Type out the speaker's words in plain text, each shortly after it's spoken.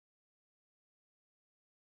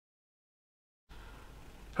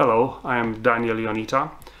Hello, I am Daniel Ionita,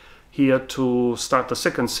 here to start the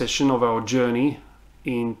second session of our journey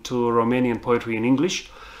into Romanian poetry in English.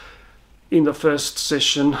 In the first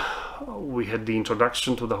session, we had the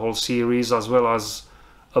introduction to the whole series, as well as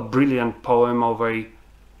a brilliant poem of a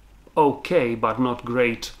okay but not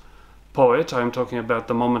great poet. I'm talking about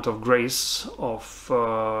The Moment of Grace of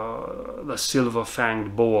The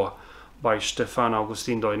Silver-Fanged Boar by Ștefan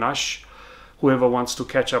Augustin Doinaș. Whoever wants to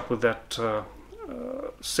catch up with that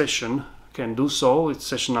session can do so. It's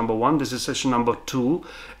session number 1, this is session number 2,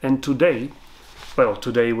 and today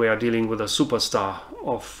we are dealing with a superstar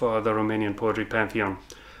of the Romanian poetry pantheon.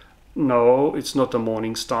 No, it's not a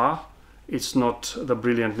morning star, it's not the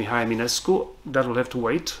brilliant Mihai Eminescu. That will have to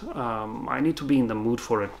wait. I need to be in the mood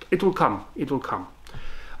for it. It will come, it will come.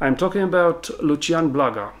 I'm talking about Lucian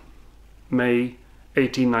Blaga, May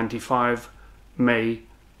 1895, May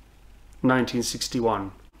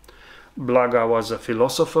 1961. Blaga was a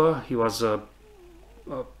philosopher, he was a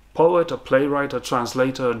poet, a playwright, a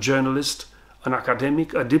translator, a journalist, an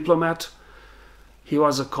academic, a diplomat. He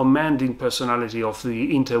was a commanding personality of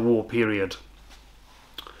the interwar period.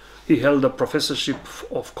 He held a professorship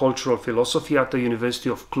of cultural philosophy at the University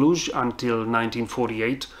of Cluj until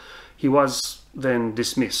 1948. He was then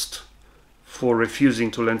dismissed for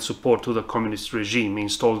refusing to lend support to the communist regime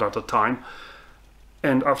installed at the time,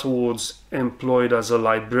 and afterwards employed as a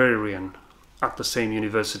librarian at the same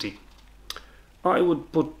university. I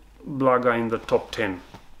would put Blaga in the top 10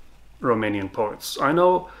 Romanian poets. I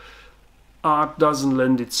know art doesn't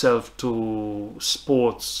lend itself to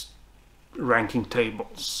sports ranking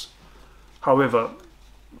tables. However,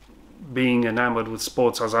 being enamored with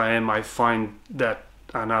sports as I am, I find that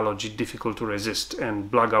analogy difficult to resist, and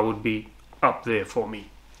Blaga would be up there for me.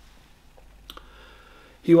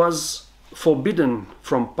 He was forbidden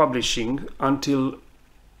from publishing until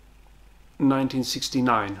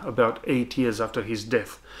 1969, about 8 years after his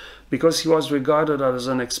death, because he was regarded as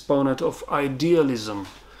an exponent of idealism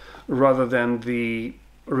rather than the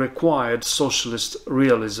required socialist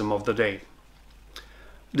realism of the day.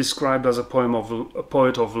 Described as a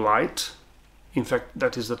poet of light, in fact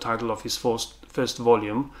that is the title of his first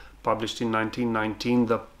volume, published in 1919,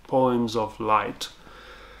 The Poems of Light,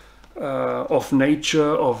 of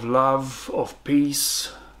nature, of love, of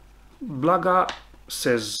peace. Blaga,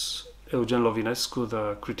 says Eugen Lovinescu,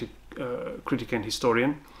 the critic and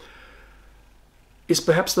historian, is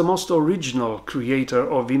perhaps the most original creator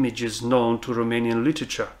of images known to Romanian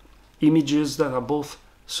literature, images that are both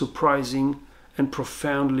surprising and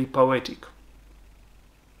profoundly poetic.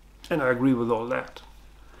 And I agree with all that.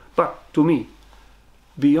 But to me,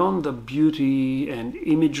 beyond the beauty and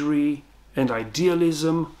imagery and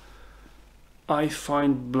idealism, I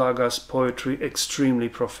find Blaga's poetry extremely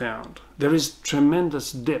profound. There is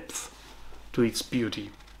tremendous depth to its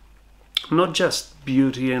beauty. Not just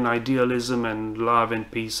beauty and idealism and love and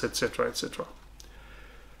peace, etc., etc.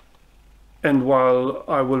 And while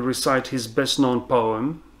I will recite his best known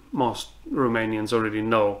poem, most Romanians already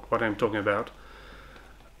know what I'm talking about,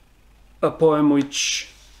 a poem which,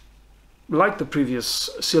 like the previous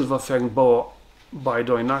Silver-Fanged Boar by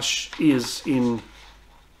Doinaș, is in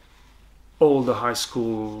all the high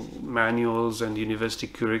school manuals and university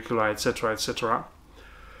curricula, etc., etc.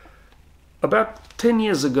 About 10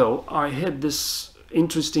 years ago, I had this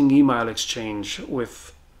interesting email exchange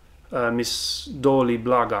with Miss Dolly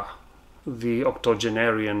Blaga, the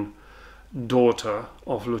octogenarian daughter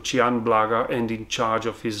of Lucian Blaga and in charge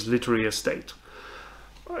of his literary estate.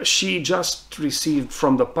 She just received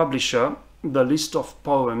from the publisher the list of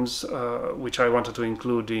poems which I wanted to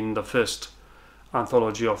include in the first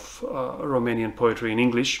anthology of Romanian poetry in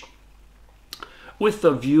English, with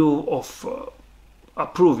the view of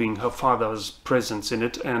approving her father's presence in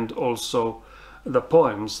it and also the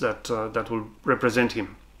poems that will represent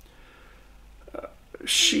him.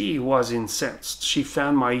 She was incensed. She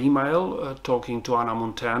found my email talking to Ana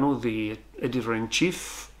Munteanu, the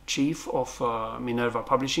editor-in-chief of Minerva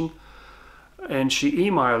Publishing, and she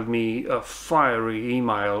emailed me a fiery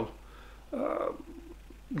email,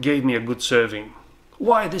 gave me a good serving.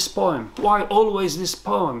 Why this poem? Why always this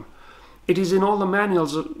poem? It is in all the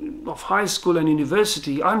manuals of high school and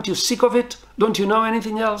university. Aren't you sick of it? Don't you know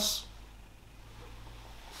anything else?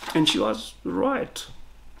 And she was right.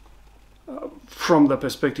 From the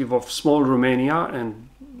perspective of small Romania and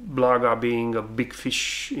Blaga being a big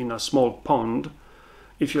fish in a small pond,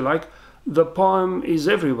 if you like, the poem is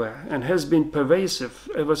everywhere and has been pervasive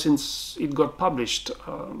ever since it got published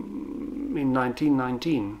in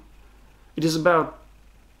 1919. It is about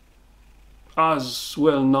as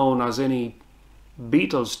well known as any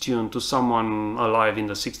Beatles tune to someone alive in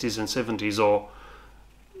the 60s and 70s, or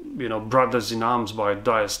Brothers in Arms by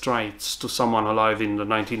Dire Straits to someone alive in the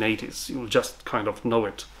 1980s. You'll just kind of know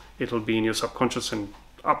it. It'll be in your subconscious and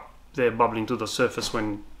up there bubbling to the surface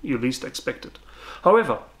when you least expect it.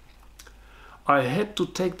 However, I had to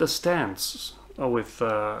take the stance with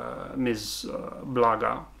Ms.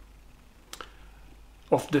 Blaga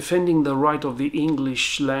of defending the right of the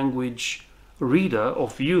English language reader,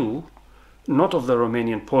 of you, not of the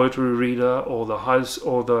Romanian poetry reader or the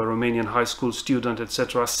Romanian high school student,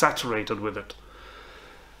 etc., saturated with it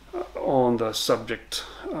on the subject.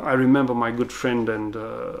 I remember my good friend and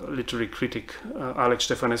literary critic Alex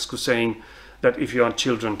Ștefănescu saying that if you want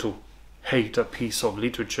children to hate a piece of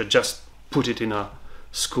literature, just put it in a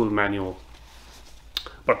school manual.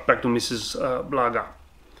 But back to Mrs. Blaga.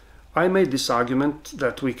 I made this argument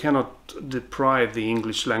that we cannot deprive the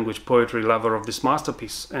English language poetry lover of this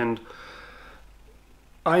masterpiece, and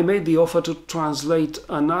I made the offer to translate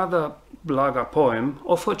another Blaga poem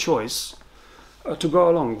of her choice to go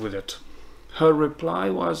along with it. Her reply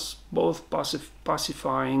was both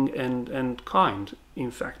pacifying and kind,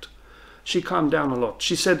 in fact. She calmed down a lot.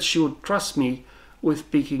 She said she would trust me with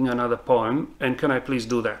picking another poem, and can I please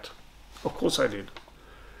do that? Of course I did.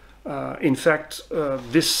 In fact,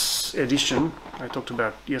 this edition I talked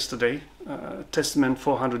about yesterday, Testament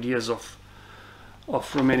 400 Years of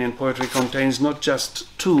Romanian Poetry, contains not just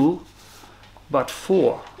 2 but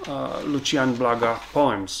 4 Lucian Blaga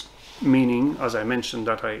poems, meaning, as I mentioned,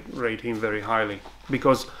 that I rate him very highly,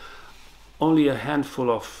 because only a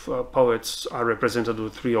handful of poets are represented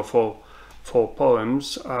with 3 or 4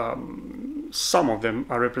 poems. Some of them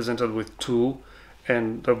are represented with 2,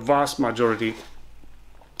 and the vast majority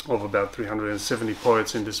of about 370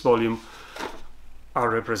 poets in this volume are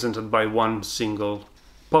represented by 1 single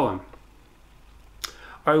poem.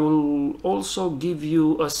 I will also give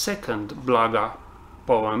you a second Blaga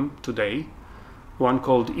poem today, one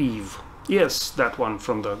called Eve. Yes, that one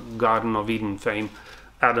from the Garden of Eden fame,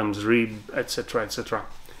 Adam's rib, etc., etc.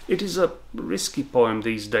 It is a risky poem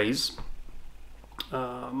these days,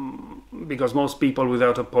 because most people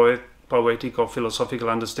without a poetic or philosophical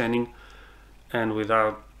understanding and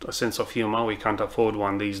without a sense of humor, we can't afford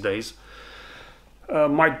one these days,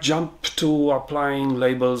 might jump to applying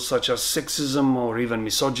labels such as sexism or even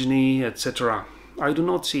misogyny, etc. I do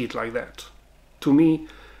not see it like that. To me,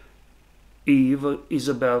 Eve is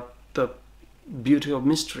about the beauty of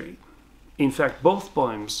mystery. In fact, both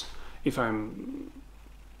poems, if I'm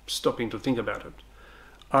stopping to think about it,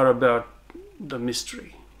 are about the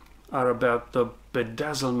mystery, are about the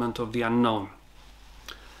bedazzlement of the unknown.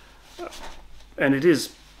 And it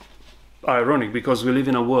is ironic because we live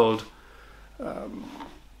in a world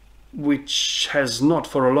which has not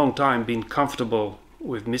for a long time been comfortable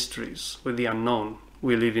with mysteries, with the unknown.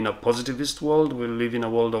 We live in a positivist world, we live in a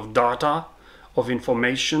world of data, of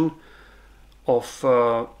information, of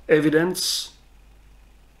evidence.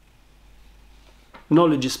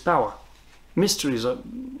 Knowledge is power. Mysteries are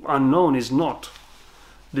unknown is not.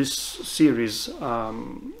 This series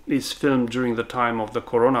is filmed during the time of the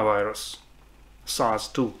coronavirus,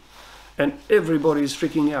 SARS-2. And everybody is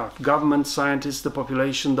freaking out. Government, scientists, the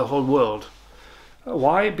population, the whole world.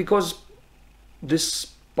 Why? Because this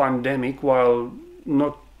pandemic, while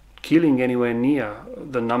not killing anywhere near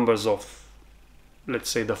the numbers of, let's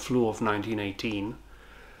say, the flu of 1918,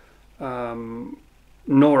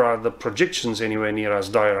 nor are the projections anywhere near as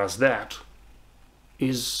dire as that,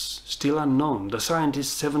 is still unknown. The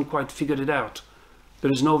scientists haven't quite figured it out.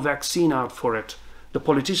 There is no vaccine out for it. The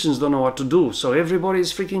politicians don't know what to do, so everybody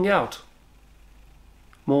is freaking out.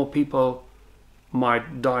 More people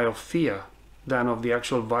might die of fear than of the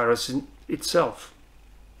actual virus itself.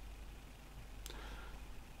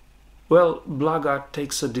 Well, Blaga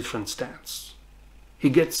takes a different stance. He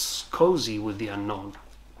gets cozy with the unknown.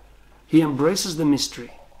 He embraces the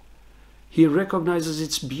mystery. He recognizes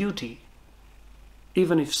its beauty,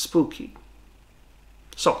 even if spooky.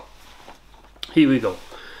 So, here we go.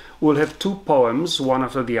 We'll have 2 poems, one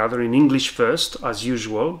after the other, in English first, as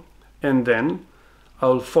usual, and then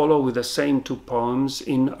I'll follow with the same 2 poems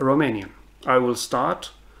in Romanian. I will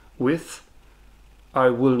start with I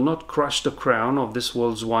Will Not Crush the Crown of This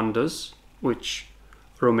World's Wonders, which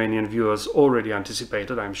Romanian viewers already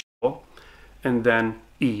anticipated, I'm sure, and then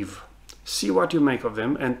Eve. See what you make of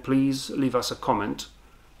them, and please leave us a comment,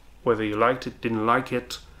 whether you liked it, didn't like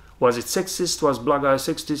it. Was it sexist? Was Blaga a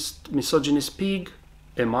sexist, misogynist pig?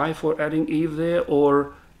 Am I for adding Eve there,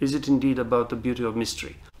 or is it indeed about the beauty of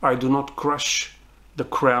mystery? I do not crush the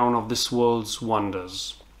crown of this world's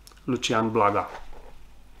wonders. Lucian Blaga.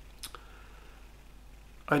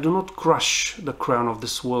 I do not crush the crown of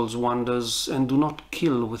this world's wonders, and do not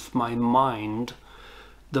kill with my mind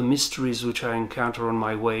the mysteries which I encounter on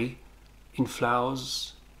my way, in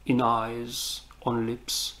flowers, in eyes, on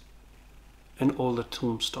lips, and all the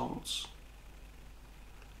tombstones.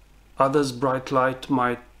 Others' bright light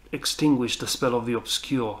might extinguish the spell of the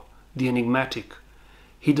obscure, the enigmatic,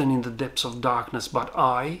 hidden in the depths of darkness, but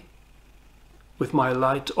I, with my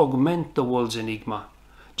light, augment the world's enigma,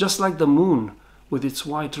 just like the moon with its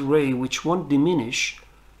white ray, which won't diminish,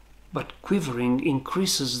 but quivering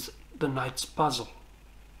increases the night's puzzle.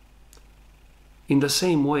 In the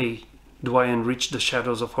same way do I enrich the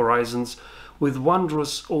shadows of horizons with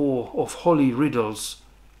wondrous awe of holy riddles,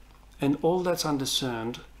 and all that's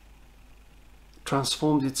undiscerned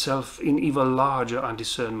transforms itself in even larger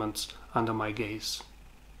undiscernments under my gaze.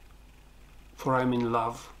 For I'm in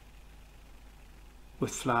love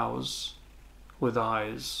with flowers, with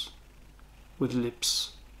eyes, with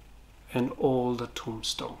lips, and all the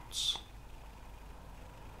tombstones.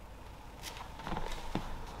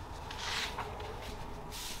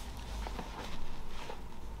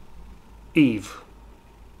 Eve.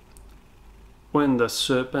 When the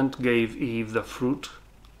serpent gave Eve the fruit,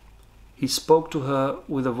 he spoke to her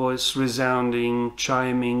with a voice resounding,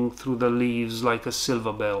 chiming through the leaves like a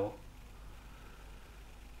silver bell.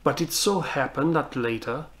 But it so happened that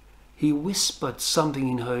later he whispered something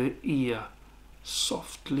in her ear,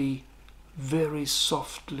 softly, very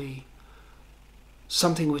softly,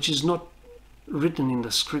 something which is not written in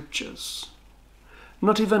the scriptures.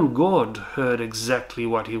 Not even God heard exactly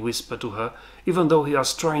what he whispered to her, even though he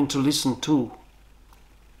was trying to listen too.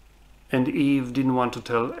 And Eve didn't want to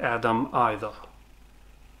tell Adam either.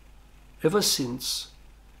 Ever since,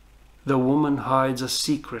 the woman hides a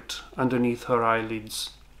secret underneath her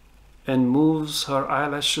eyelids and moves her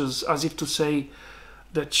eyelashes as if to say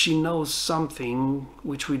that she knows something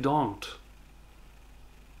which we don't.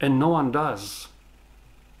 And no one does,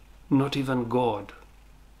 not even God.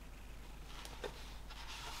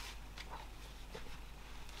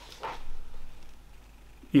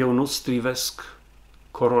 Eu nu strivesc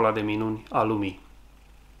corola de minuni a lumii.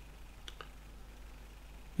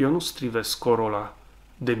 Eu nu strivesc corola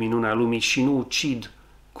de minuni a lumii și nu ucid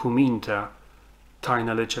cu mintea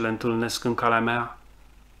tainele ce le întâlnesc în calea mea,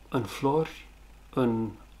 în flori, în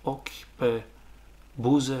ochi, pe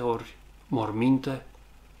buze ori morminte.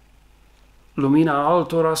 Lumina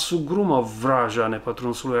altora sugrumă vraja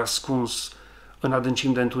nepătrunsului ascuns în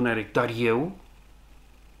adâncim de întuneric, dar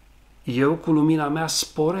eu cu lumina mea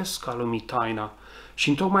sporesc a lumii taina și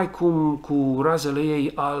întocmai cum cu razele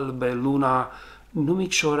ei albe luna nu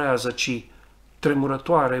micșorează, ci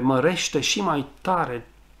tremurătoare mărește și mai tare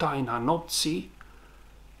taina nopții,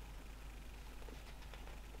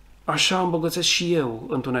 așa îmbogățesc și eu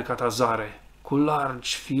întunecata zare, cu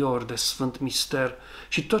largi fiori de sfânt mister,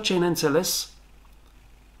 și tot ce e neînțeles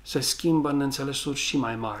se schimbă în neînțelesuri și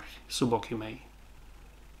mai mari sub ochii mei,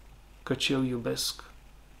 căci eu iubesc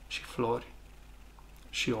și flori,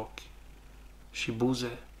 și ochi, și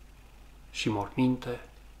buze, și morminte.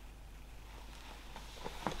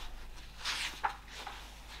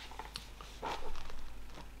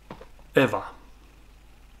 Eva.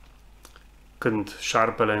 Când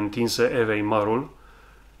șarpele întinse Evei mărul,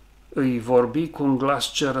 îi vorbi cu un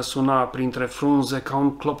glas ce răsuna printre frunze ca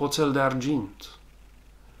un clopoțel de argint.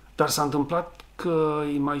 Dar s-a întâmplat că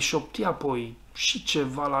îi mai șopti apoi și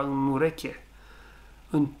ceva la în ureche,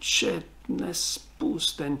 încet,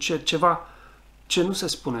 nespus de încet, ceva ce nu se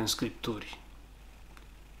spune în scripturi.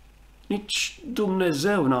 Nici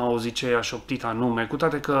Dumnezeu n-a auzit ce i-a șoptit anume, cu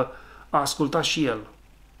toate că a ascultat și el.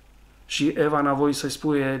 Și Eva n-a voit să-i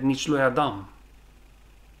spune nici lui Adam.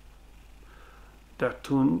 De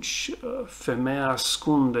atunci femeia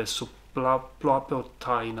ascunde sub ploape o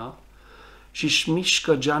taină și-și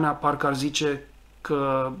mișcă geana, parcă ar zice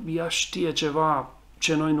că ea știe ceva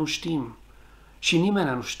ce noi nu știm. Și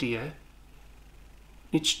nimeni nu știe,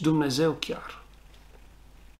 nici Dumnezeu chiar.